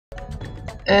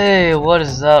Hey, what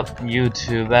is up,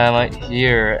 YouTube? Am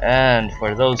here, and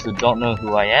for those who don't know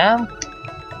who I am,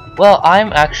 well,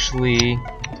 I'm actually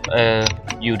a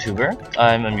YouTuber,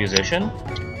 I'm a musician,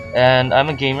 and I'm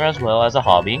a gamer as well as a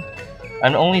hobby.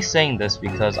 I'm only saying this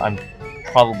because I'm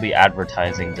probably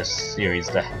advertising this series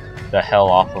the hell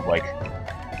off of like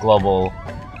Global,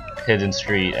 Hidden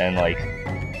Street, and like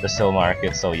the Still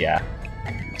Market, so yeah.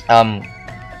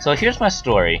 So here's my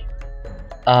story.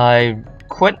 I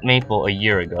quit Maple a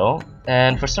year ago,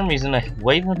 and for some reason a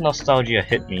wave of nostalgia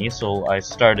hit me, so I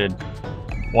started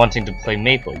wanting to play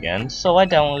Maple again. So I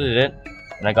downloaded it,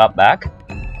 and I got back,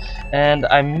 and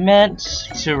I meant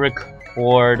to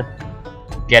record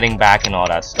getting back and all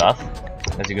that stuff.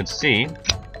 As you can see,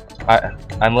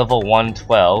 I'm level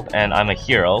 112, and I'm a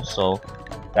hero, so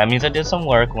that means I did some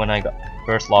work when I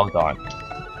first logged on.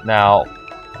 Now,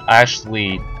 I'm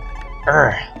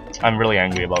really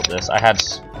angry about this.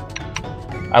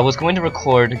 I was going to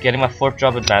record getting my 4th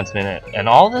job advancement and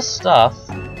all this stuff,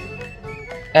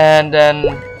 and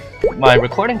then my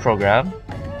recording program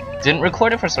didn't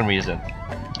record it for some reason.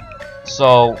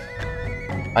 So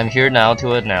I'm here now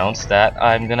to announce that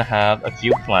I'm gonna have a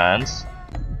few plans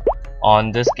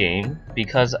on this game,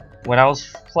 because when I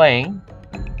was playing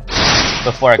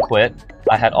before I quit,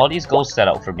 I had all these goals set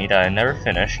out for me that I never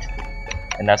finished,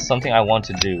 and that's something I want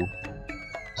to do.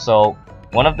 So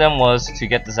one of them was to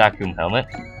get the vacuum helmet,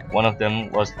 one of them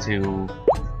was to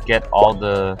get all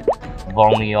the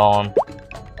Volneon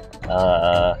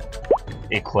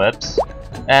equips,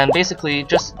 and basically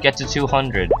just get to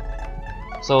 200.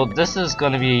 So this is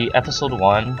going to be episode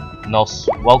 1, no,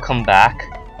 welcome back.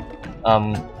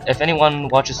 If anyone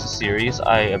watches the series,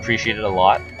 I appreciate it a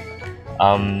lot.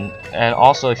 And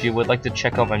also, if you would like to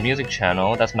check out my music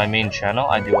channel, that's my main channel.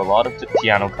 I do a lot of the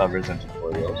piano covers and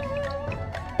tutorials.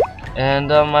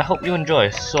 And I hope you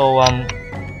enjoy. So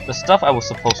the stuff I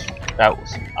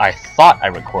thought I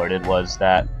recorded was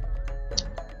that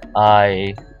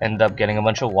I ended up getting a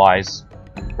bunch of wise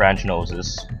branch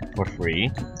noses for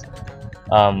free.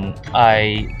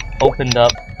 I opened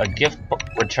up a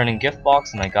returning gift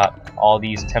box, and I got all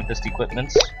these Tempest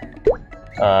equipments.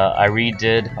 I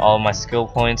redid all my skill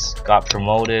points, got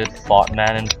promoted, fought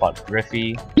Manon, fought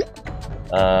Griffey,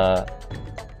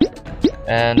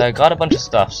 and I got a bunch of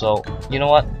stuff. So you know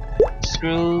what?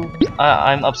 Screw.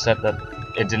 I'm upset that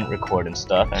it didn't record and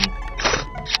stuff.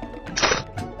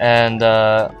 And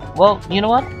well, you know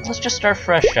what? Let's just start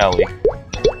fresh, shall we?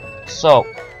 So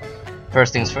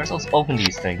first things first, let's open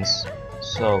these things.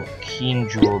 So keen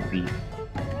jewel bead.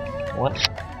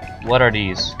 What are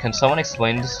these? Can someone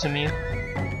explain this to me?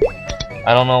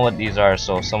 I don't know what these are,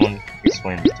 so someone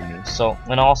explain it to me. So,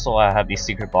 and also I have these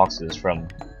secret boxes from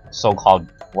so-called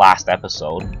last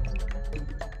episode.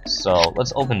 So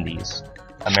let's open these.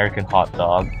 American hot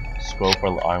dog, scroll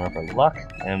for armor for luck,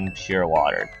 and pure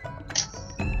water.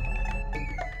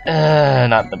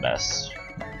 Not the best.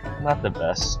 Not the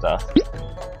best stuff.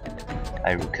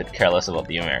 I could care less about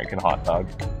the American hot dog.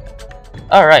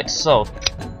 Alright, so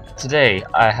today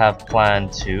I have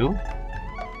planned to...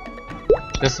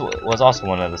 This was also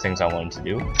one of the things I wanted to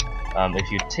do. If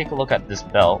you take a look at this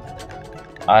belt,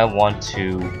 I want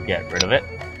to get rid of it,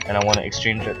 and I want to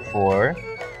exchange it for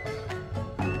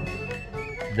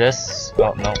this.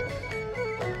 Oh no,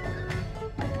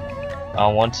 I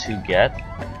want to get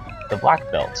the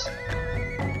black belt.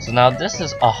 So now this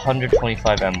is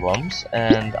 125 emblems,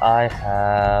 and I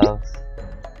have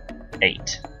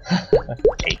 8.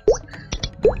 8.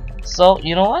 So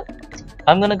you know what?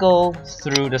 I'm gonna go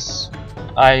through this.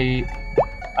 I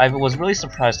was really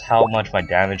surprised how much my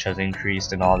damage has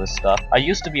increased and all this stuff. I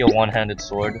used to be a one-handed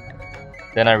sword,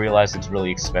 then I realized it's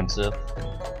really expensive.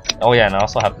 Oh yeah, and I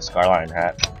also have the Scarline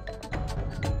hat.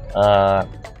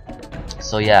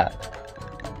 So yeah,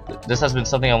 this has been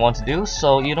something I want to do.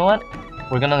 So you know what?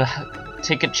 We're gonna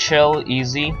take it chill,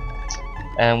 easy,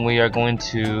 and we are going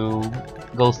to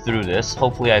go through this.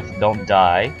 Hopefully I don't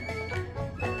die.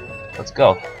 Let's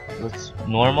go. Let's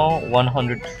normal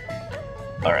 100.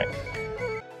 Alright.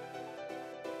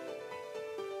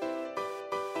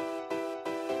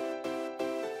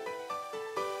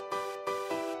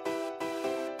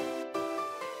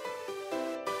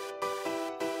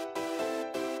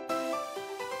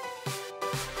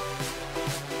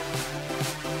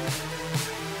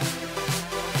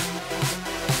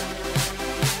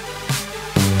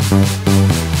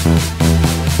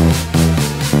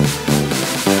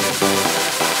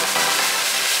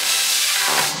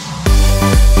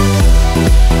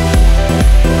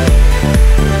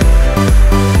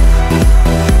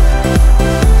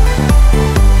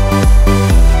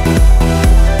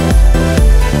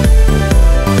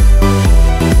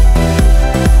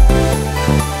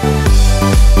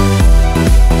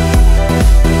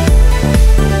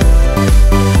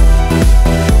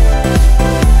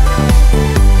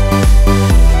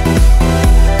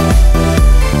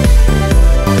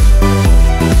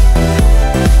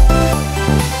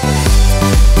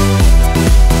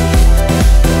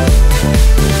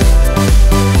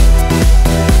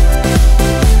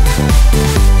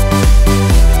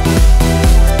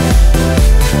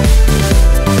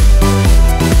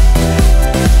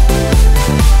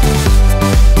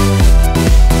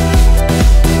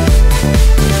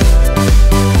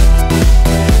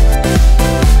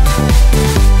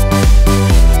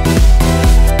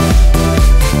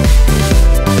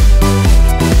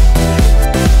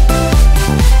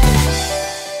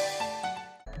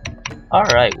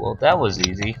 Alright, well that was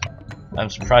easy. I'm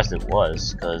surprised it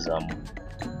was,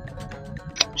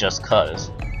 just cuz.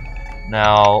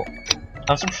 Now,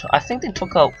 I think they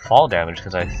took out fall damage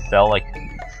because I fell like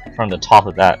from the top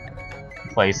of that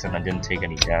place and I didn't take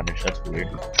any damage. That's weird.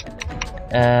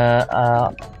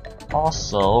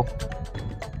 Also,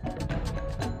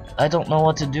 I don't know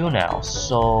what to do now,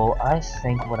 so I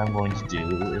think what I'm going to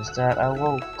do is that I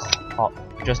will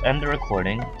just end the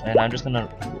recording, and I'm just gonna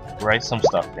write some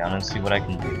stuff down and see what I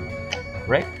can do.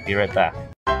 Right? Be right back.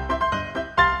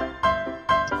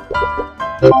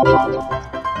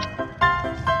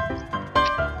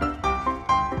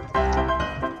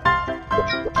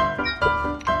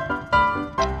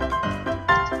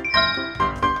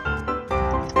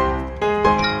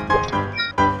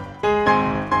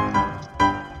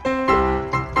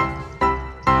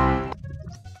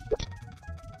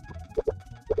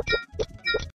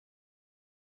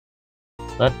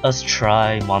 Let us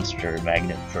try monster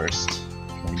magnet first.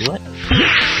 Can we do it?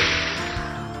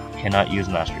 Cannot use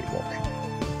mastery book.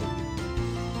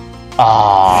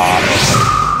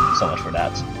 Ah, so much for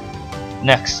that.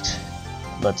 Next,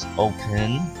 let's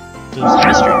open the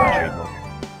mystery mastery book.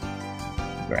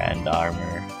 Grand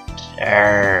armor.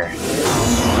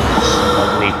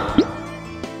 Ugly.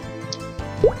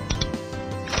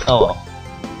 Oh well.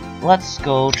 Let's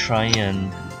go try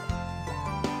and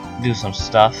do some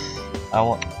stuff.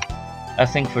 I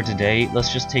think for today,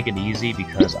 let's just take it easy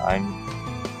because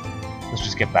let's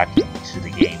just get back to the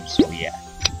game, so yeah.